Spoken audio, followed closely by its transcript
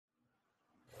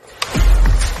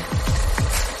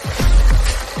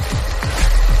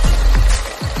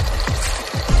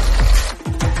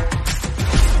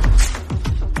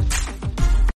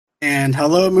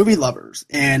hello, movie lovers,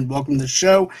 and welcome to the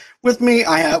show. With me,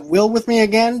 I have Will with me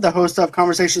again, the host of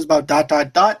Conversations About ...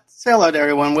 Say hello to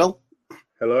everyone, Will.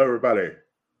 Hello, everybody.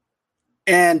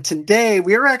 And today,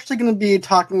 we are actually going to be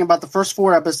talking about the first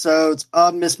 4 episodes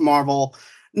of Ms. Marvel.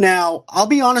 Now, I'll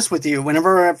be honest with you,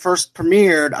 whenever it first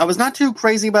premiered, I was not too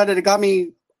crazy about it. It got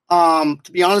me,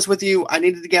 to be honest with you, I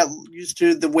needed to get used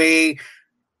to the way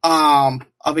of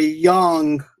a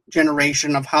young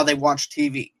generation of how they watch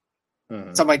TV.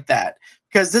 Stuff like that,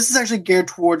 because this is actually geared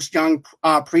towards young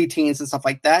preteens and stuff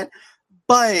like that,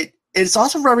 but it's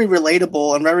also very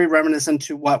relatable and very reminiscent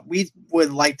to what we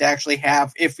would like to actually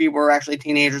have if we were actually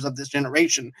teenagers of this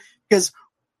generation, because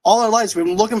all our lives we've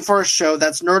been looking for a show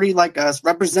that's nerdy like us,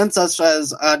 represents us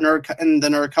as a nerd in the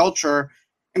nerd culture,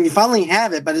 and we finally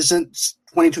have it, but it's just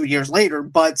 22 years later.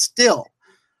 But still,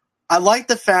 I like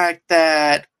the fact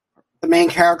that the main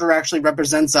character actually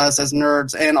represents us as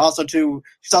nerds, and also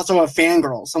she's also a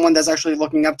fangirl, someone that's actually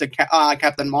looking up to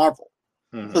Captain Marvel.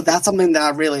 Mm-hmm. So that's something that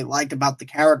I really liked about the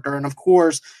character. And of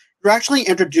course, you're actually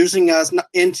introducing us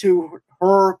into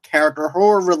her character,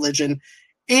 her religion,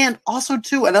 and also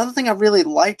too, another thing I really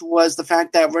liked was the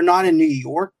fact that we're not in New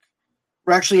York.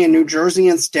 We're actually in New Jersey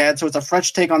instead, so it's a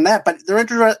fresh take on that. But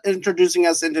they're introducing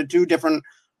us into 2 different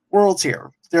worlds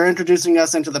here. They're introducing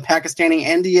us into the Pakistani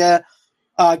India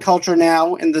culture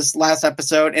now in this last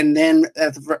episode, and then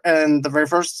in the very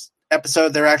first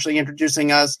episode they're actually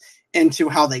introducing us into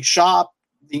how they shop,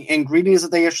 the ingredients that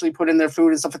they actually put in their food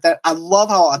and stuff like that. I love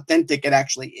how authentic it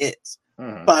actually is.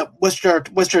 But what's your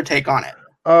take on it?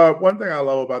 One thing I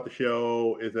love about the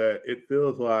show is that it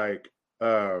feels like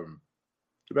the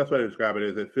best way to describe it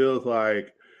is it feels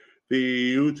like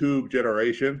the YouTube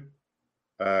generation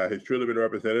has truly been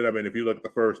represented. I mean, if you look at the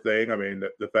first thing, I mean,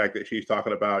 the fact that she's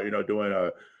talking about, doing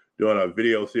a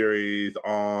video series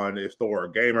on Is Thor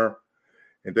a Gamer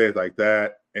and things like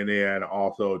that, and then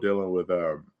also dealing with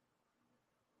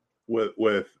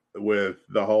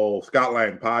the whole Scott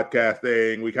Lang podcast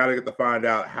thing, we kind of get to find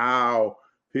out how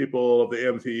people of the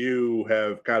MCU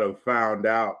have kind of found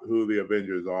out who the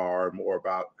Avengers are and more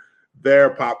about their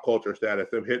pop culture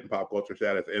status, them hitting pop culture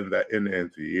status in the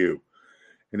MCU.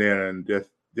 And then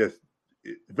just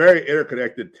very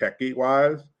interconnected techie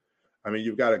wise. I mean,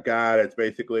 you've got a guy that's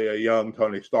basically a young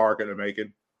Tony Stark in the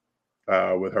making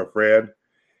with her friend.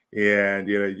 And,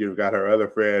 you've got her other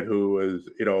friend who is,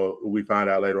 we find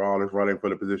out later on is running for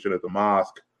the position at the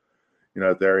mosque,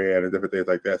 at their end and different things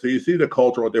like that. So you see the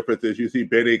cultural differences. You see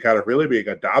Benny kind of really being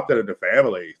adopted into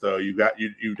family. So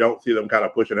you don't see them kind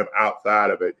of pushing him outside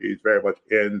of it. He's very much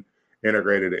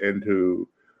integrated into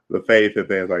the faith and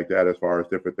things like that as far as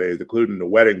different things, including the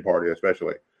wedding party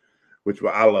especially, which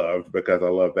I loved because I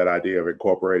love that idea of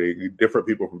incorporating different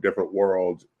people from different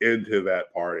worlds into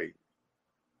that party.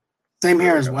 Same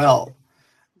here as well.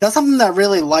 That's something that I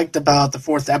really liked about the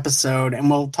 4th episode, and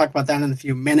we'll talk about that in a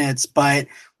few minutes. But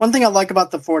one thing I like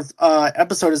about the 4th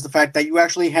episode is the fact that you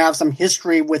actually have some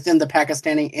history within the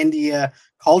Pakistani India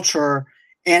culture.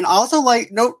 And I also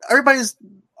everybody's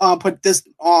put this,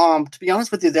 to be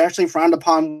honest with you, they actually frowned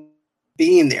upon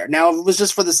being there. Now, if it was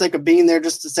just for the sake of being there,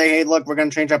 just to say, hey, look, we're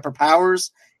going to change up her powers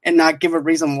and not give a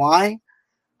reason why.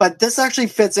 But this actually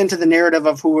fits into the narrative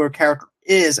of who her character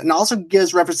is, and also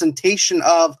gives representation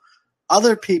of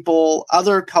other people,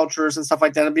 other cultures and stuff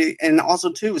like that. And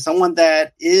also, too, someone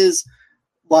that is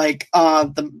like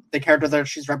the character that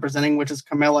she's representing, which is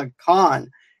Kamala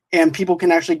Khan. And people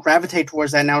can actually gravitate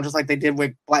towards that now, just like they did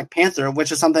with Black Panther,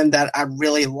 which is something that I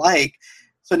really like.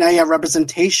 So now you have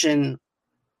representation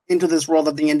into this world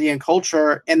of the Indian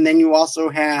culture. And then you also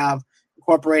have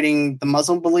incorporating the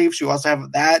Muslim beliefs. You also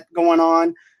have that going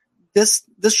on. This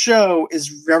show is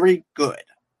very good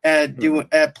at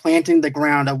planting the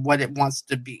ground of what it wants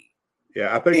to be.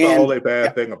 Yeah, I think the only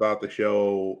bad thing about the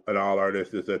show and all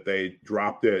artists is that they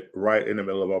dropped it right in the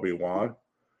middle of Obi-Wan.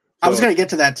 I was going to get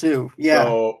to that too. Yeah.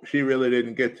 So she really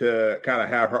didn't get to kind of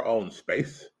have her own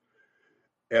space.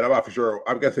 And I'm not for sure.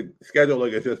 I'm guessing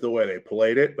scheduling is just the way they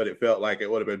played it, but it felt like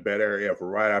it would have been better if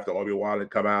right after Obi-Wan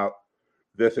had come out,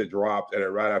 this had dropped, and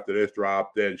then right after this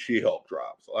dropped, then She-Hulk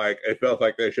drops. Like, it felt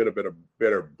like there should have been a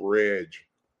better bridge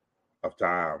of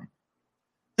time.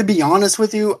 To be honest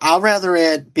with you, I'd rather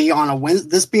it be on a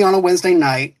Wednesday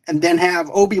night and then have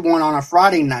Obi-Wan on a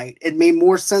Friday night. It made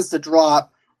more sense to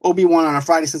drop Obi-Wan on a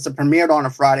Friday since it premiered on a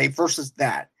Friday versus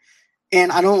that.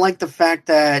 And I don't like the fact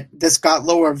that this got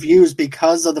lower views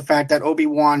because of the fact that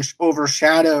Obi-Wan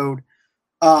overshadowed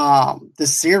the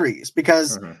series,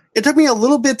 because it took me a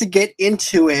little bit to get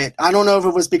into it. I don't know if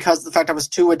it was because of the fact I was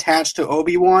too attached to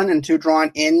Obi-Wan and too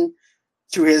drawn in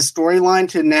to his storyline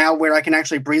to now where I can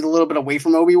actually breathe a little bit away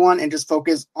from Obi-Wan and just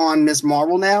focus on Ms.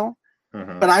 Marvel now.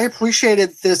 But I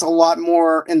appreciated this a lot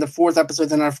more in the 4th episode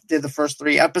than I did the first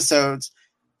 3 episodes.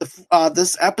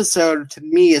 This episode to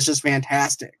me is just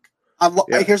fantastic.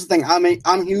 Here's the thing: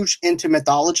 I'm huge into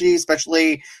mythology,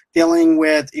 especially dealing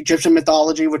with Egyptian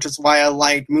mythology, which is why I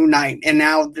like Moon Knight. And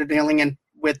now they're dealing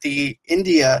with the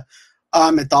India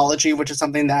mythology, which is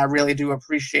something that I really do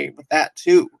appreciate with that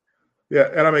too. Yeah,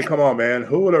 and I mean, come on, man.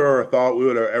 Who would have ever thought we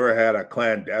would have ever had a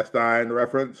clandestine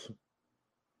reference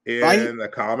in the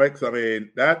comics? I mean,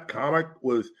 that comic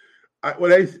was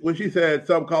when she said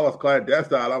some call us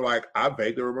clandestine, I'm like, I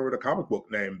vaguely remember the comic book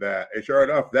name that. And sure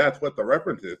enough, that's what the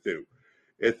reference is to.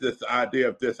 It's this idea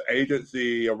of this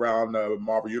agency around the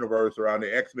Marvel Universe, around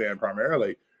the X-Men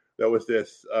primarily. There was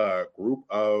this group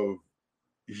of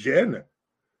Jinn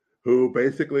who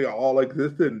basically all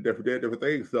existed and did different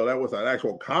things. So that was an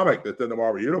actual comic that's in the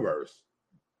Marvel Universe.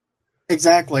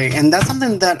 Exactly. And that's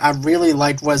something that I really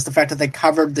liked was the fact that they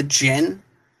covered the Jinn.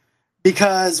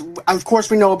 Because, of course,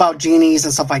 we know about genies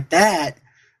and stuff like that,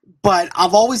 but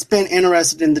I've always been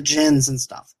interested in the jinns and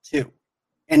stuff, too.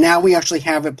 And now we actually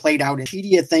have it played out in a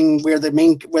Wikipedia thing where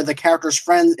the character's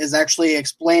friend is actually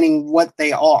explaining what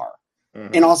they are.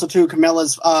 Mm-hmm. And also, too,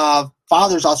 Camilla's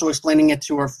father's also explaining it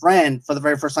to her friend for the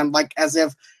very first time, like as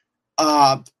if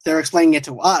they're explaining it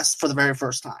to us for the very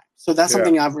first time. So that's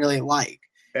something I really like.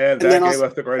 And that gave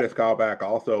us the greatest callback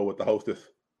also with the hostess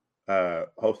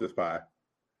pie.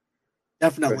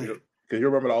 Definitely. Because you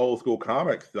remember the old school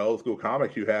comics. The old school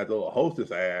comics, you had little hostess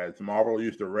ads. Marvel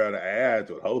used to run ads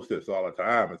with hostess all the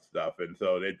time and stuff. And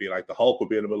so they'd be like the Hulk would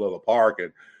be in the middle of the park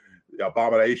and the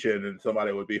Abomination and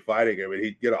somebody would be fighting him. And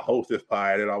he'd get a hostess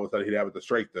pie and then all of a sudden he'd have the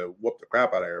strength to whoop the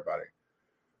crap out of everybody.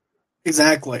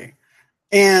 Exactly.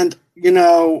 And,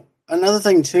 another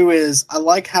thing too is I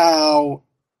like how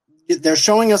they're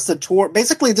showing us the tour.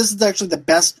 Basically, this is actually the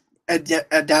best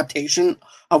adaptation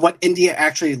of what India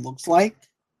actually looks like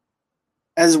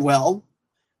as well,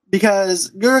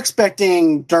 because you're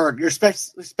expecting dirt, you're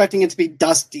expecting it to be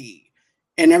dusty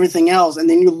and everything else, and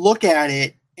then you look at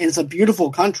it and it's a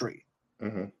beautiful country.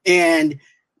 Mm-hmm. And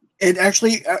it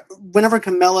actually, whenever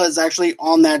Camilla is actually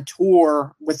on that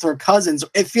tour with her cousins,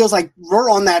 it feels like we're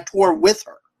on that tour with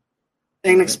her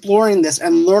and exploring this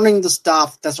and learning the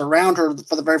stuff that's around her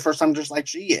for the very first time, just like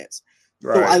she is.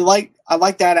 Right. So I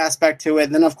like that aspect to it.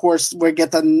 And then of course we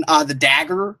get the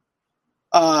dagger.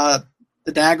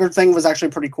 The dagger thing was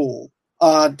actually pretty cool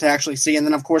to actually see. And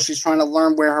then of course she's trying to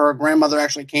learn where her grandmother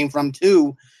actually came from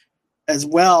too, as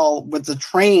well with the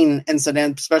train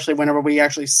incident, especially whenever we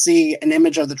actually see an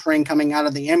image of the train coming out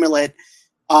of the amulet,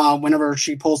 whenever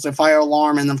she pulls the fire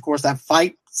alarm, and of course that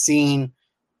fight scene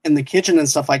in the kitchen and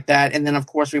stuff like that. And then of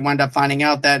course we wind up finding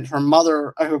out that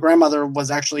her grandmother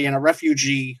was actually a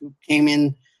refugee who came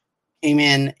in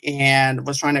and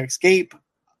was trying to escape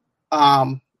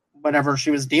whatever she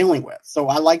was dealing with. So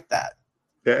I like that.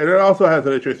 Yeah, and it also has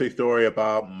an interesting story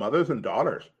about mothers and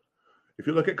daughters. If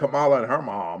you look at Kamala and her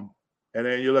mom, and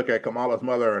then you look at Kamala's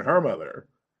mother and her mother,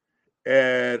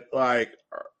 and like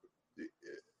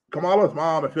Kamala's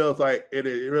mom, it feels like it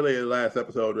really, the last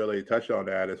episode really touched on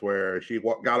that, is where she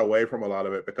got away from a lot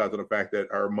of it because of the fact that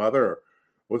her mother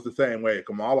was the same way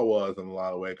Kamala was in a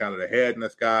lot of ways, kind of the head in the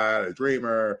sky, the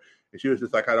dreamer. And she was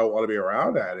just like, I don't want to be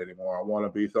around that anymore. I want to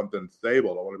be something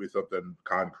stable. I want to be something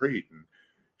concrete. And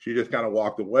she just kind of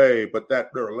walked away. But the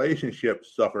relationship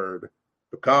suffered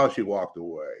because she walked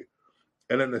away.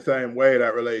 And in the same way,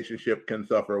 that relationship can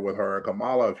suffer with her and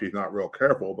Kamala if she's not real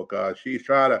careful, because she's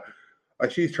trying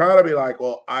to be like,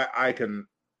 well, I can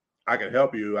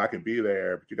help you. I can be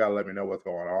there, but you got to let me know what's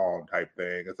going on type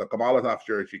thing. And so Kamala's not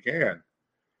sure she can.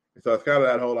 And so it's kind of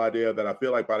that whole idea that I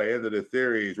feel like by the end of this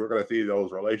series, we're going to see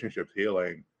those relationships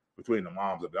healing between the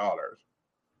moms and daughters.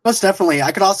 Most definitely.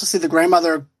 I could also see the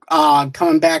grandmother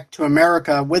coming back to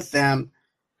America with them.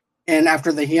 And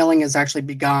after the healing has actually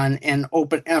begun and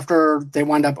after they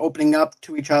wind up opening up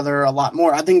to each other a lot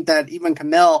more, I think that even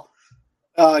Camille,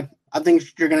 I think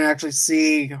you're going to actually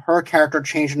see her character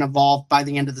change and evolve by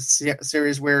the end of the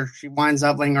series, where she winds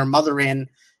up letting her mother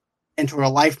into her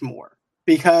life more.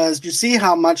 Because you see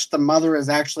how much the mother is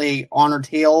actually on her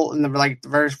tail in the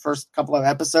very first couple of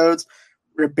episodes,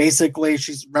 where basically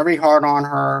she's very hard on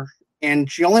her and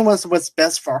she only wants what's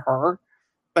best for her.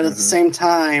 But at the same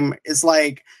time, it's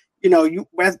like, you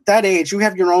at that age, you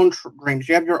have your own dreams,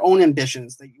 you have your own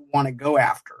ambitions that you want to go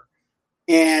after.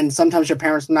 And sometimes your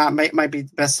parents might be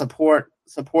the best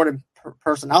supportive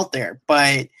person out there.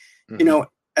 But,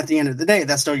 at the end of the day,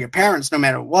 that's still your parents no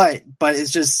matter what. But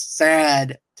it's just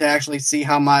sad to actually see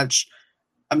how much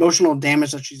emotional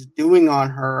damage that she's doing on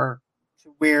her,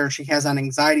 to where she has an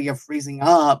anxiety of freezing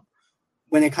up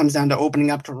when it comes down to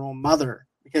opening up to her own mother.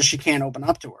 because she can't open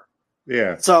up to her.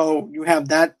 Yeah. So you have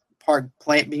that part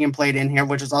being played in here,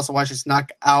 which is also why she's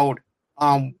knocked out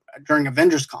during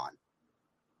Avengers Con.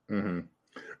 Mm-hmm.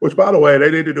 Which, by the way,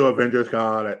 they need to do Avengers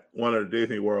Con at one of the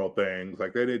Disney World things.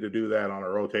 Like, they need to do that on a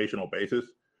rotational basis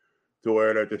to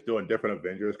where they're just doing different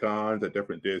Avengers Cons at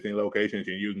different Disney locations,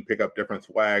 and you can pick up different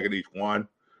swag at each one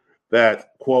that's,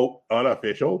 quote,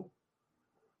 unofficial,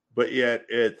 but yet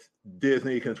it's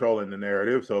Disney controlling the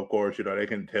narrative. So, of course, they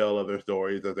can tell other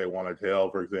stories as they want to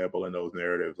tell. For example, in those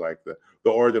narratives, like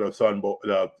the origin of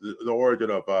the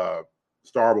origin of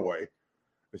Starboy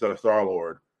instead of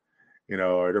Star-Lord,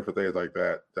 or different things like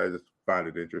that. I just find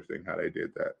it interesting how they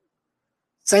did that.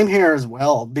 Same here as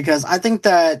well, because I think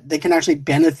that they can actually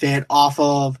benefit off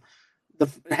of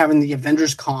having the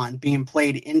Avengers Con being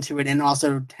played into it, and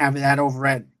also having that over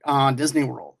at Disney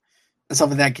World and stuff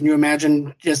like that. Can you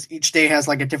imagine just each day has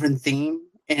like a different theme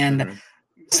and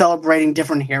celebrating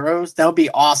different heroes? That would be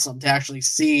awesome to actually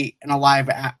see in a live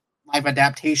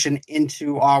adaptation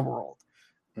into our world.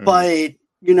 But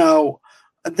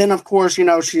then of course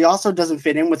she also doesn't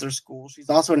fit in with her school. She's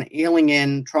also an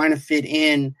alien trying to fit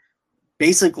in,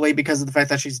 basically because of the fact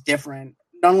that she's different.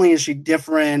 Not only is she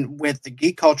different with the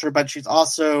geek culture, but she's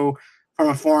also from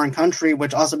a foreign country,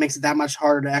 which also makes it that much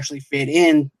harder to actually fit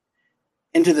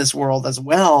into this world as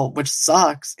well, which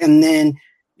sucks. And then,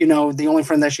 the only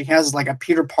friend that she has is like a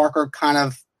Peter Parker kind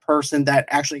of person that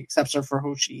actually accepts her for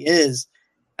who she is.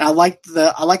 And I like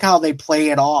how they play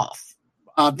it off.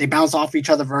 They bounce off each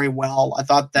other very well. I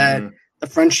thought that the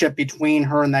friendship between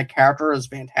her and that character is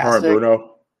fantastic. Her and Bruno.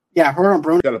 Yeah, her and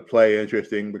Bruno. Got to play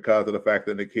interesting because of the fact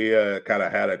that Nakia kind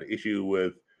of had an issue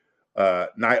with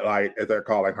Nightlight, as they're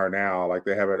calling her now. Like,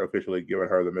 they haven't officially given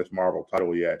her the Miss Marvel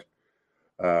title yet.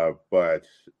 But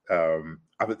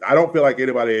I don't feel like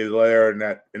anybody there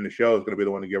in the show is going to be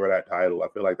the one to give her that title. I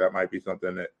feel like that might be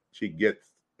something that she gets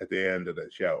at the end of the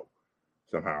show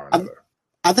somehow or another.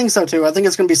 I think so too. I think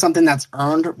it's going to be something that's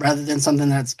earned rather than something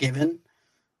that's given.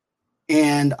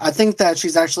 And I think that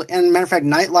she's actually, and matter of fact,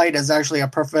 Nightlight is actually a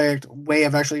perfect way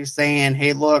of actually saying,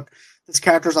 hey, look, this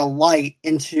character's a light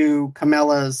into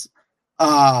Camilla's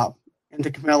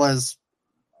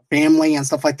family and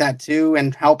stuff like that too,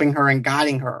 and helping her and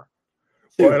guiding her.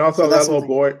 Well, and also that little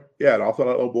boy, and also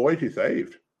that little boy she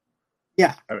saved.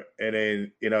 Yeah. And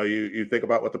then, you think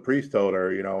about what the priest told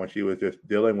her, when she was just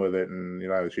dealing with it.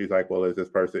 And, she's like, well,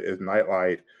 is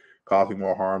Nightlight causing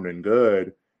more harm than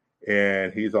good?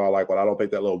 And he's all like, well, I don't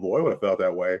think that little boy would have felt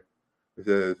that way.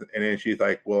 And then she's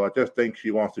like, well, I just think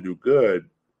she wants to do good.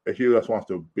 And she just wants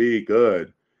to be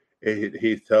good. And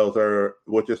he tells her,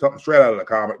 which is something straight out of the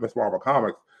comic, Miss Marvel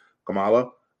comics,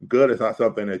 Kamala, good is not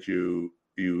something that you're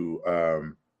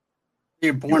born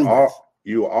with.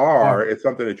 You are. It's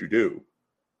something that you do.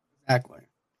 Exactly.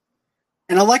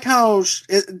 And I like how,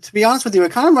 to be honest with you,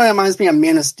 it kind of reminds me of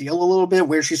Man of Steel a little bit,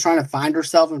 where she's trying to find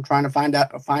herself and trying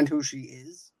to find who she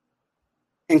is,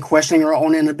 and questioning her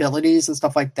own inabilities and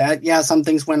stuff like that. Yeah, some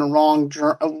things went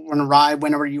awry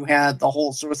whenever you had the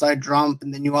whole suicide jump,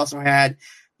 and then you also had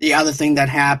the other thing that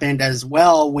happened as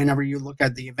well whenever you look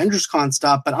at the Avengers Con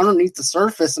stuff. But underneath the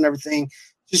surface and everything,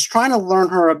 she's trying to learn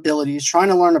her abilities, trying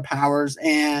to learn her powers,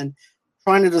 and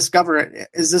trying to discover,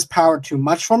 is this power too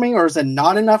much for me, or is it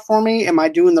not enough for me? Am I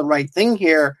doing the right thing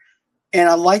here? And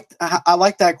I like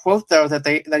that quote though that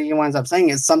he winds up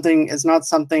saying, it's not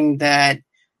something that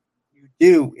you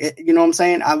do. You know what I'm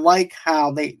saying? I like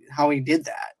how he did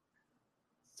that.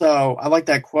 So I like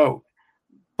that quote.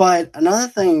 But another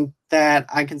thing that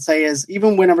I can say is,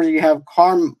 even whenever you have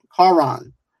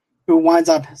Karan, who winds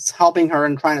up helping her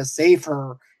and trying to save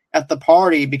her at the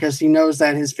party, because he knows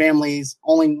that his family's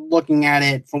only looking at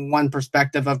it from one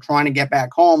perspective of trying to get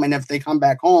back home. And if they come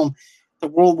back home, the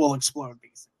world will explode,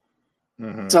 basically.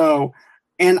 Mm-hmm. So,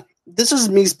 and this is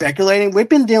me speculating. We've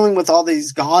been dealing with all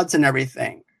these gods and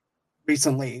everything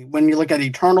recently. When you look at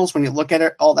Eternals, when you look at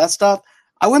it, all that stuff,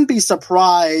 I wouldn't be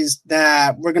surprised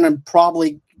that we're going to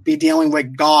probably be dealing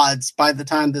with gods by the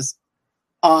time Kevin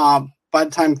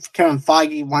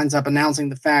Feige winds up announcing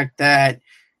the fact that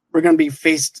we're going to be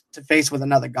face to face with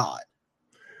another god.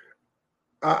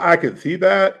 I can see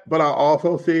that, but I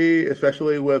also see,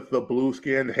 especially with the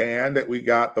blue-skinned hand that we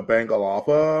got the bangle off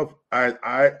of,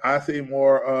 I see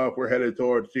more of we're headed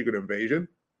towards Secret Invasion,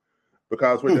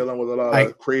 because we're dealing with a lot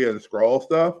of Kree and Skrull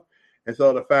stuff. And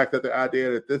so the fact that the idea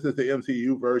that this is the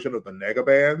MCU version of the Nega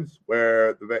bands,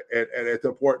 and it's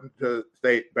important to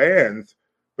state bands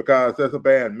because there's a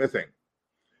band missing.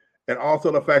 And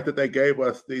also the fact that they gave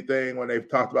us the thing when they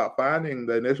talked about finding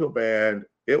the initial band,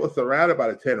 it was surrounded by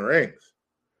the 10 rings.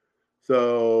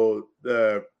 So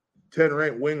the 10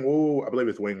 ring Wing Wu, I believe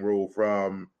it's Wing Wu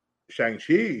from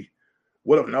Shang-Chi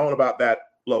would have known about that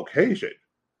location.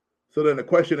 So then the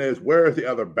question is, where is the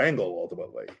other bangle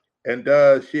ultimately? And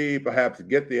does she perhaps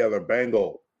get the other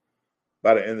bangle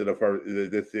by the end of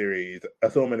this series,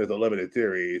 assuming it's a limited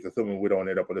series, assuming we don't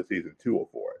end up with a season 2 or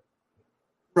 4?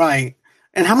 Right.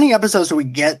 And how many episodes do we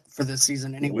get for this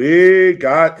season anyway? We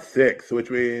got 6, which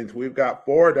means we've got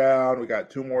 4 down. We got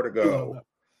 2 more to go.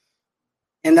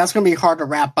 And that's going to be hard to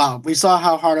wrap up. We saw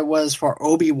how hard it was for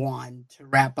Obi-Wan to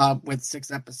wrap up with 6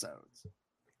 episodes.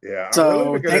 Yeah, I'm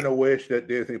really beginning to wish that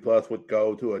Disney Plus would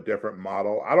go to a different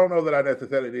model. I don't know that I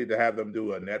necessarily need to have them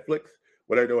do a Netflix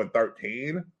where they're doing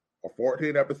 13 or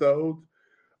 14 episodes,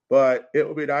 but it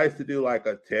would be nice to do like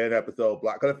a 10-episode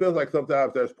block, because it feels like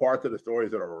sometimes there's parts of the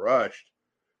stories that are rushed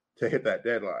to hit that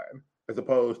deadline, as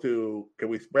opposed to, can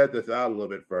we spread this out a little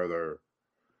bit further,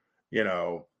 you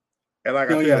know? And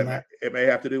like I said, it may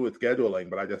have to do with scheduling,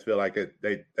 but I just feel like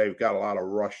they've got a lot of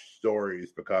rushed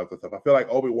stories because of stuff. I feel like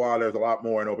Obi-Wan, there's a lot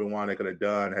more in Obi-Wan they could have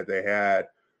done had they had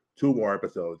 2 more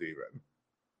episodes even.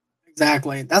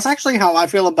 Exactly. That's actually how I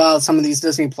feel about some of these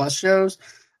Disney Plus shows.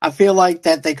 I feel like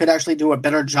that they could actually do a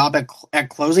better job at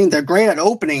closing. They're great at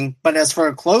opening, but as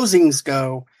for closings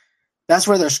go, that's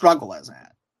where their struggle is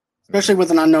at. Especially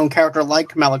with an unknown character like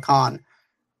Kamala Khan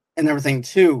and everything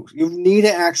too. You need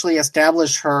to actually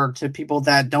establish her to people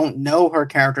that don't know her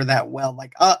character that well.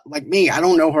 Like me, I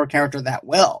don't know her character that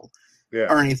well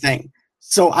or anything.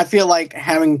 So I feel like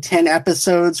having 10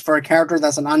 episodes for a character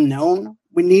that's an unknown,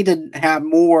 we need to have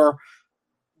more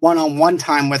one-on-one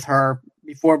time with her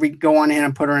before we go on in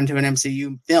and put her into an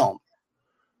MCU film.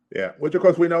 Yeah, which of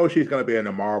course we know she's going to be in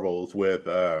the Marvels with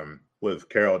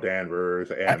Carol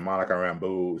Danvers and Monica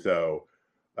Rambeau. So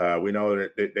we know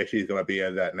that she's going to be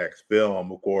in that next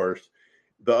film. Of course,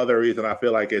 the other reason I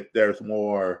feel like could do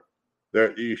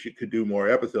more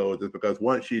episodes is because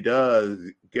once she does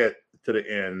get to the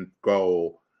end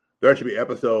goal, there should be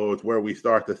episodes where we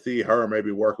start to see her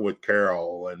maybe working with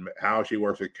Carol and how she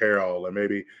works with Carol, and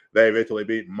maybe they eventually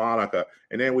beat Monica.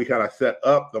 And then we kind of set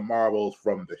up the Marvels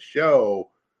from the show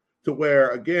to where,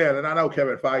 again, and I know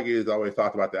Kevin Feige has always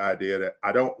talked about the idea that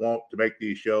I don't want to make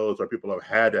these shows where people have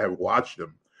had to have watched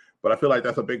them. But I feel like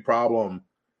that's a big problem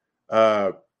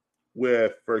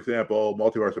with, for example,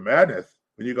 Multiverse of Madness.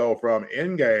 When you go from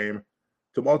Endgame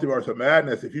to Multiverse of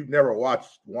Madness, if you've never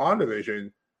watched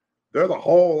WandaVision, there's a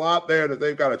whole lot there that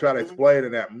they've got to try to explain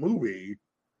in that movie,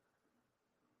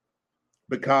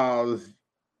 because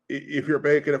if you're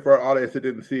making it for an audience that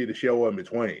didn't see the show in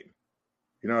between,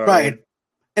 you know what I mean?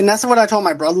 And that's what I told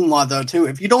my brother-in-law, though, too.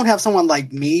 If you don't have someone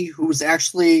like me who's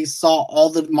actually saw all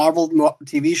the Marvel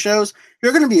TV shows,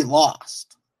 you're going to be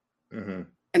lost and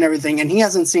everything. And he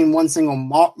hasn't seen one single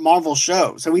Marvel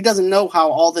show, so he doesn't know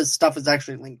how all this stuff is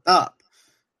actually linked up.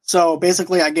 So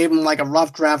basically, I gave him like a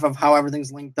rough draft of how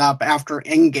everything's linked up after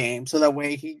Endgame, so that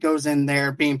way he goes in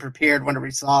there being prepared whenever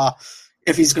he saw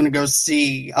if he's going to go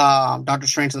see Doctor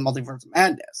Strange in the Multiverse of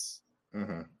Madness.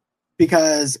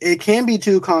 Because it can be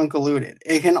too convoluted.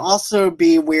 It can also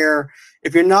be where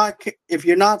if you're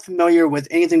not familiar with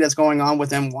anything that's going on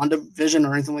within WandaVision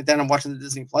or anything like that and watching the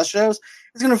Disney Plus shows,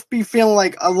 it's going to be feeling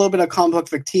like a little bit of comic book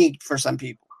fatigue for some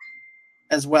people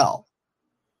as well.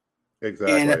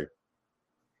 Exactly.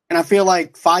 And I feel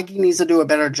like Feige needs to do a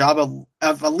better job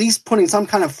of at least putting some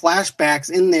kind of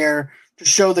flashbacks in there to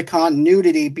show the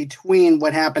continuity between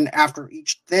what happened after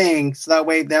each thing, so that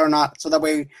way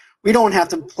we don't have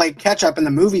to play catch up in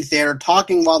the movie theater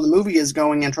talking while the movie is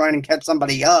going and trying to catch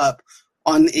somebody up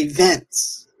on the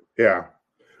events. Yeah.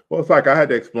 Well, it's like I had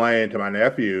to explain to my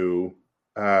nephew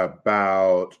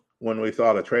about when we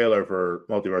saw the trailer for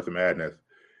Multiverse of Madness.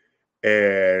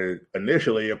 And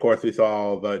initially, of course, we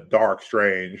saw the Dark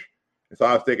Strange. And so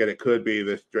I was thinking it could be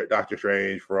this Doctor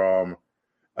Strange from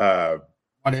What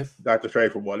If? Doctor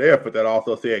Strange from What If, but then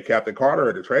also seeing Captain Carter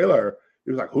in the trailer.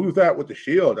 He was like, who's that with the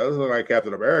shield? That doesn't look like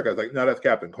Captain America. It's like, no, that's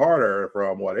Captain Carter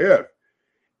from What If.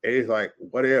 And he's like,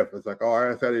 what if? It's like, oh,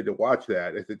 I decided to watch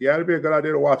that. They said, yeah, it'd be a good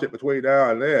idea to watch it between now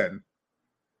and then.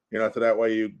 You know, so that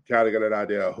way you kind of get an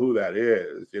idea of who that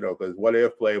is, you know, because What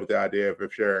If played with the idea of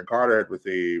if Sharon Carter had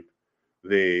received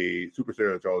the super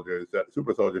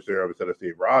soldier serum instead of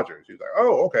Steve Rogers. He's like,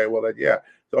 oh, okay, well, then, yeah.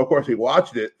 So, of course, he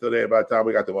watched it. So then by the time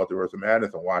we got to Multiverse of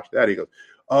Madness and watched that, he goes,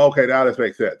 oh, okay, now this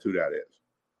makes sense who that is.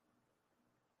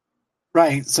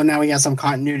 Right. So now we have some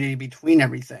continuity between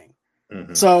everything.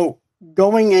 So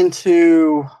going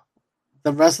into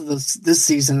the rest of this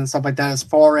season and stuff like that, as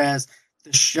far as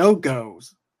the show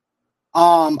goes,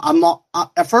 I'm not.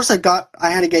 At first, I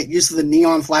had to get used to the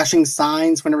neon flashing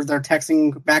signs whenever they're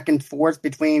texting back and forth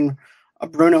between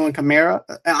Bruno and Chimera.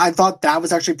 I thought that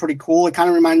was actually pretty cool. It kind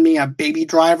of reminded me of Baby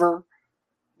Driver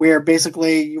where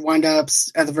basically you wind up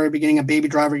at the very beginning of Baby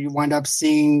Driver, you wind up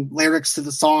seeing lyrics to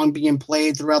the song being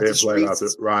played throughout the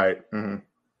streets. Right. Mm-hmm.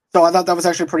 So I thought that was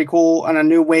actually pretty cool and a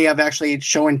new way of actually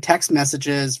showing text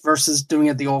messages versus doing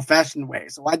it the old-fashioned way.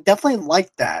 So I definitely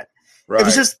liked that. Right. It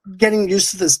was just getting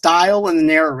used to the style and the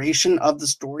narration of the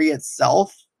story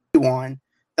itself that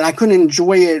I couldn't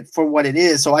enjoy it for what it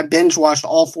is. So I binge watched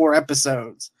all 4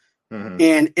 episodes. Mm-hmm.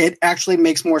 And it actually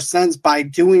makes more sense by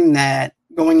doing that,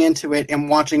 going into it and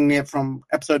watching it from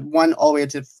episode 1 all the way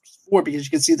to 4, because you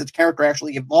can see that the character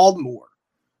actually evolved more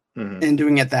in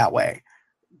doing it that way.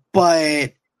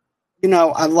 But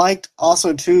I liked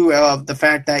also, too, the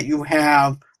fact that you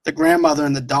have the grandmother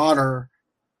and the daughter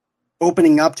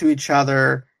opening up to each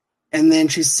other, and then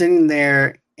she's sitting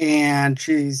there, and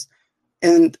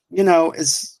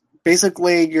it's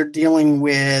basically you're dealing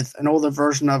with an older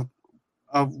version of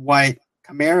what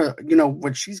Chimera,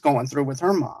 what she's going through with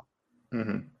her mom.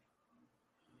 Mm-hmm.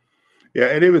 Yeah,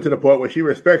 and even to the point where she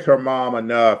respects her mom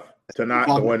enough to not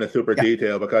go into super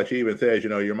detail, because she even says,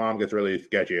 your mom gets really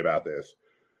sketchy about this.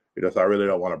 So I really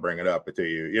don't want to bring it up to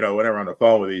you. Whenever on the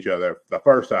phone with each other the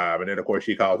first time, and then of course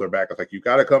she calls her back. It's like, you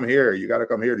got to come here. You got to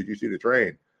come here. Did you see the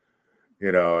train?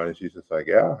 And she's just like,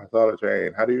 yeah, I saw the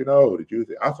train. How do you know? Did you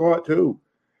see? I saw it too.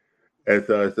 And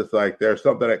so it's just like there's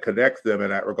something that connects them in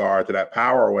that regard to that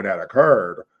power when that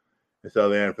occurred. And so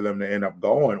then for them to end up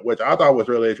going, which I thought was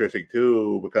really interesting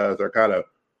too, because they're kind of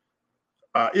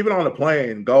even on the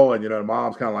plane going, the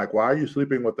mom's kind of like, why are you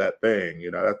sleeping with that thing?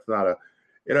 That's not a.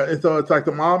 And so it's like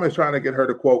the mom is trying to get her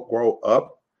to, quote, grow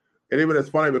up. And even it's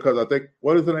funny because I think,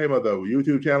 what is the name of the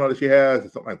YouTube channel that she has?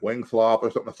 It's something like Wing Sloth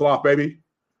or something, Sloth Baby.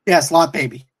 Yeah, Sloth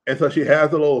Baby. And so she has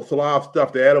a little sloth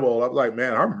stuffed animal. I was like,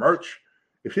 man, her merch,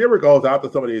 if she ever goes out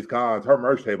to some of these cons, her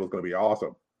merch table is going to be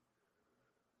awesome.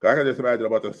 I can just imagine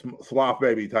about the Sloth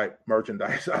Baby type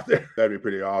merchandise out there. That'd be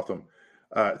pretty awesome.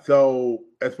 So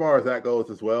as far as that goes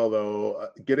as well, though,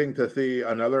 getting to see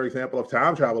another example of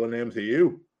time travel in the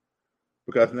MCU.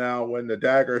 Because now when the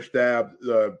dagger stabbed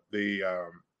the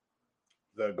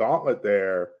gauntlet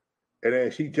there, and then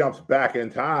she jumps back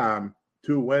in time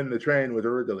to when the train was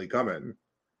originally coming.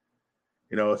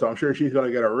 So I'm sure she's going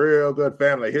to get a real good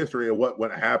family history of what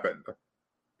when it happened.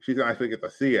 She's going to actually get to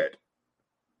see it.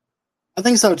 I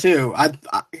think so too.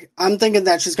 I'm thinking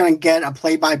that she's going to get a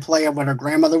play-by-play of what her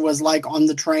grandmother was like on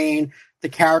the train, the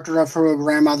character of who her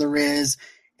grandmother is,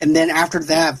 and then after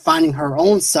that, finding her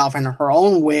own self and her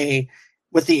own way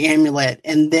with the amulet,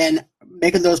 and then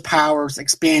making those powers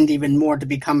expand even more to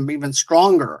become even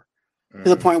stronger, to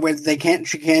the point where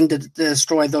she can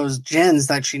destroy those gens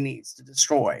that she needs to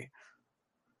destroy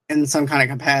in some kind of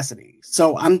capacity.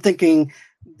 So I'm thinking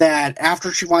that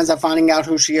after she winds up finding out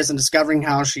who she is and discovering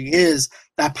how she is,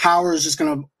 that power is just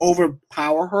going to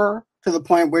overpower her to the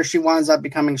point where she winds up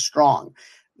becoming strong.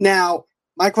 Now,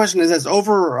 my question is this,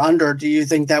 over or under, do you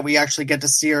think that we actually get to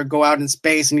see her go out in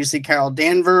space and you see Carol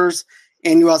Danvers,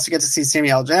 and you also get to see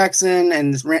Samuel L. Jackson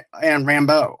and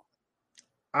Rambeau?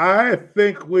 I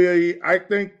think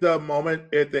the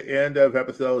moment at the end of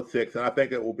episode 6, and I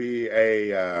think it will be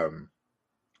an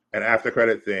after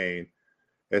credit scene,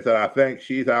 is that I think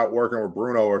she's out working with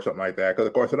Bruno or something like that. Because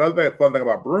of course, another fun thing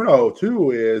about Bruno too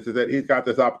is that he's got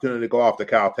this opportunity to go off to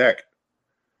Caltech.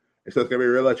 And so it's gonna be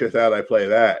real interesting how they play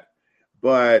that.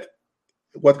 But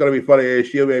what's gonna be funny is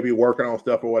she'll maybe be working on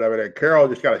stuff or whatever. Then Carol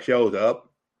just kind of shows up.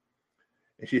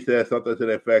 And she says something to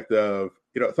the effect of,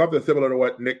 something similar to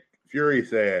what Nick Fury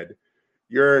said.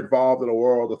 You're involved in a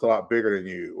world that's a lot bigger than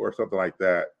you, or something like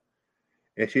that.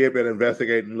 And she had been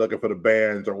investigating, looking for the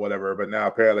bands or whatever, but now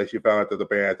apparently she found out that the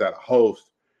band's had a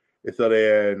host. And so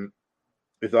then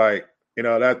it's like,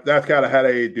 that's kind of how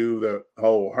they do the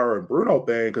whole her and Bruno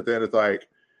thing, because then it's like,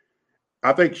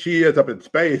 I think she is up in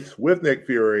space with Nick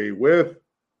Fury, with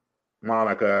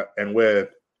Monica, and with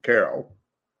Carol.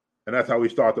 And that's how we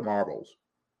start the Marvels.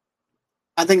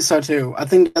 I think so too. I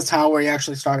think that's how we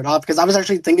actually started off, because I was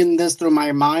actually thinking this through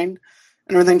my mind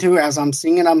and everything too as I'm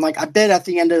seeing it. I'm like, I bet at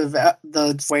the end of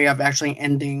the way of actually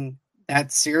ending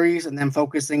that series and then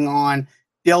focusing on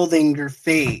building your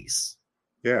phase.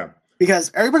 Yeah.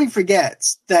 Because everybody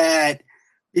forgets that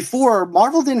before,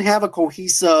 Marvel didn't have a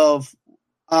cohesive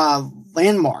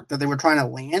landmark that they were trying to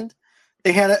land.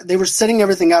 They were setting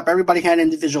everything up. Everybody had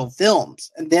individual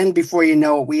films. And then before you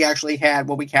know it, we actually had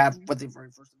what we had with the very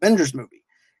first Avengers movie.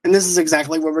 And this is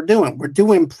exactly what we're doing. We're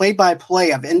doing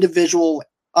play-by-play of individual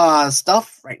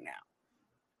stuff right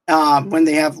now. When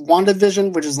they have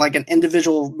WandaVision, which is like an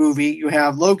individual movie. You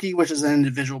have Loki, which is an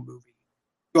individual movie.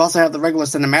 You also have the regular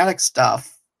cinematic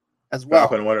stuff as well.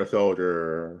 Falcon, Winter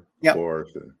Soldier, of course,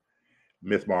 and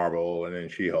Miss Marvel, and then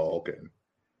She-Hulk.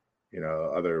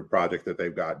 other projects that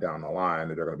they've got down the line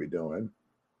that they're going to be doing.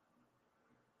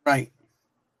 Right.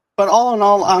 But all in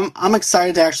all, I'm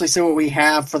excited to actually see what we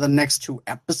have for the next 2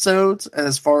 episodes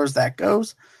as far as that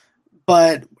goes.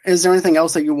 But is there anything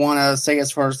else that you want to say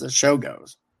as far as the show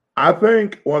goes? I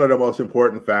think one of the most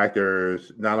important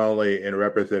factors, not only in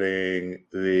representing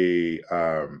the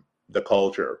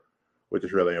culture, which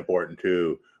is really important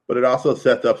too, but it also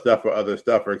sets up stuff for other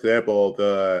stuff. For example,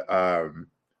 the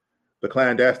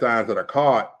clandestines that are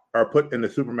caught are put in the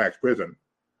Supermax prison,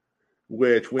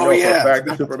 which we know for a fact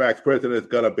the Supermax prison is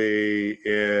going to be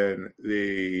in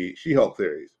the She-Hulk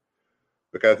series,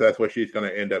 because that's what she's going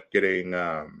to end up getting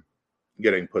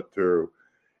put through.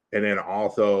 And then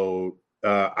also,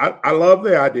 I love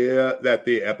the idea that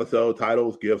the episode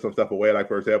titles give some stuff away. Like,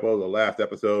 for example, the last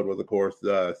episode was, of course,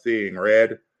 Seeing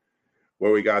Red,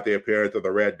 where we got the appearance of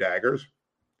the Red Daggers.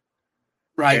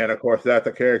 Right. And, of course, that's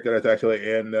a character that's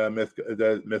actually in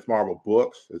the Miss Marvel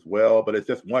books as well. But it's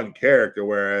just one character,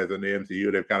 whereas in the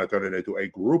MCU, they've kind of turned it into a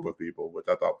group of people, which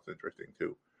I thought was interesting,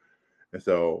 too. And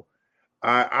so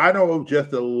I know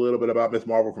just a little bit about Miss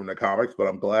Marvel from the comics, but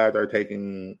I'm glad they're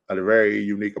taking a very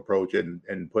unique approach and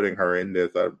putting her in this.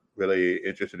 I'm really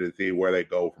interested to see where they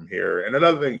go from here. And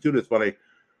another thing, too, that's funny,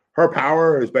 her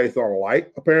power is based on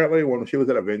light, apparently. When she was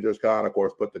at Avengers Con, of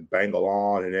course, put the bangle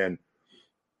on, and then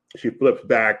she flips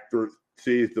back through,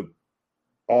 sees the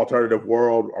alternative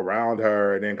world around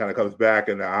her, and then kind of comes back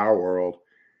into our world.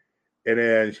 And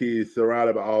then she's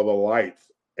surrounded by all the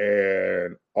lights,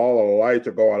 and all the lights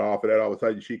are going off, and then all of a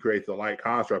sudden she creates a light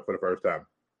construct for the first time.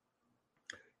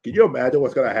 Can you imagine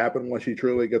what's going to happen when she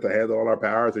truly gets a handle on her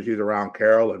powers and she's around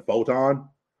Carol and Photon?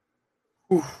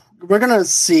 We're going to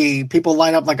see people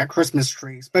light up like a Christmas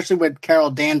tree, especially with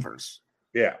Carol Danvers.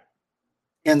 Yeah.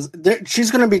 And she's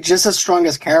going to be just as strong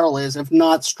as Carol is, if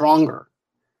not stronger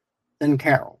than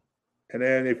Carol. And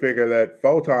then you figure that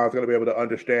Photon's going to be able to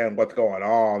understand what's going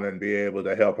on and be able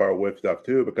to help her with stuff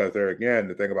too, because there again,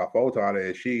 the thing about Photon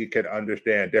is she can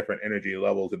understand different energy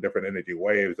levels and different energy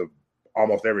waves of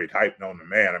almost every type known to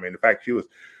man. I mean, the fact she was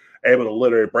able to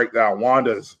literally break down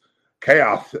Wanda's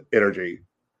chaos energy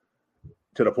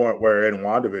to the point where in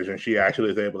WandaVision, she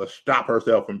actually is able to stop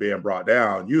herself from being brought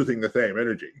down using the same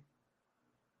energy.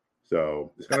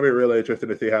 So it's going to be really interesting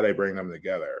to see how they bring them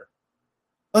together.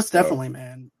 Most definitely,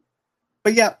 man.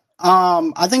 But yeah,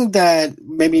 I think that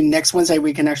maybe next Wednesday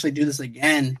we can actually do this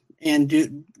again and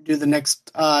do the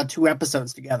next 2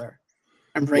 episodes together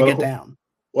and break it down.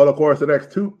 Well, of course,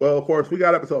 of course, we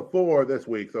got episode 4 this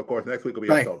week. So, of course, next week will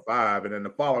be episode 5, and then the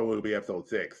following week will be episode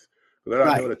 6. So they're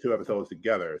not doing the 2 episodes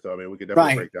together. So, I mean, we could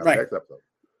definitely break down the next episode.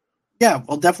 Yeah,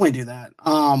 we'll definitely do that.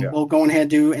 We'll go ahead and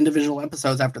do individual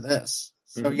episodes after this.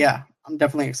 So, yeah, I'm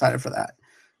definitely excited for that.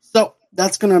 So,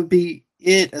 that's going to be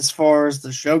it as far as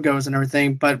the show goes and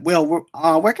everything. But, Will,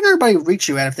 where can everybody reach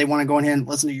you at if they want to go ahead and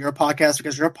listen to your podcast?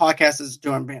 Because your podcast is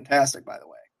doing fantastic, by the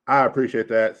way. I appreciate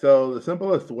that. So the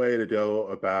simplest way to go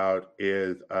about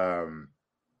is to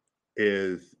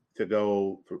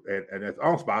go and it's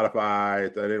on Spotify.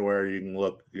 It's anywhere you can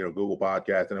look, Google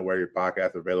Podcasts, anywhere your podcast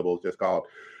is available. It's just called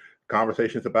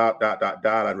Conversations About ...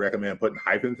 I'd recommend putting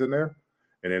hyphens in there,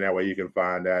 and then that way you can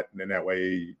find that, and then that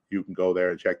way you can go there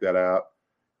and check that out.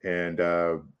 And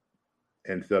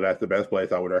so that's the best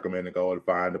place I would recommend to go and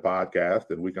find the podcast.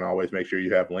 And we can always make sure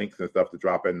you have links and stuff to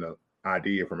drop in the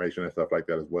ID information and stuff like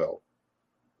that as well.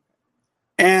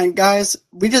 And guys,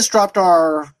 we just dropped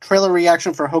our trailer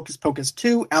reaction for Hocus Pocus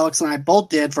 2. Alex and I both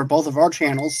did for both of our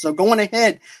channels. So go on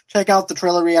ahead, check out the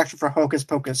trailer reaction for Hocus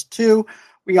Pocus 2.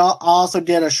 We also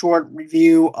did a short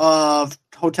review of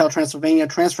Hotel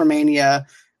Transformania,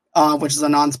 which is a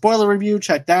non-spoiler review.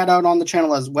 Check that out on the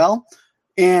channel as well.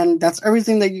 And that's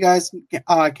everything that you guys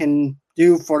can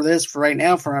do for right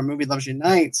now for our Movie Loves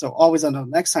Unite. So always until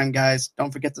next time, guys,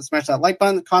 don't forget to smash that like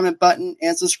button, comment button,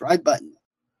 and subscribe button.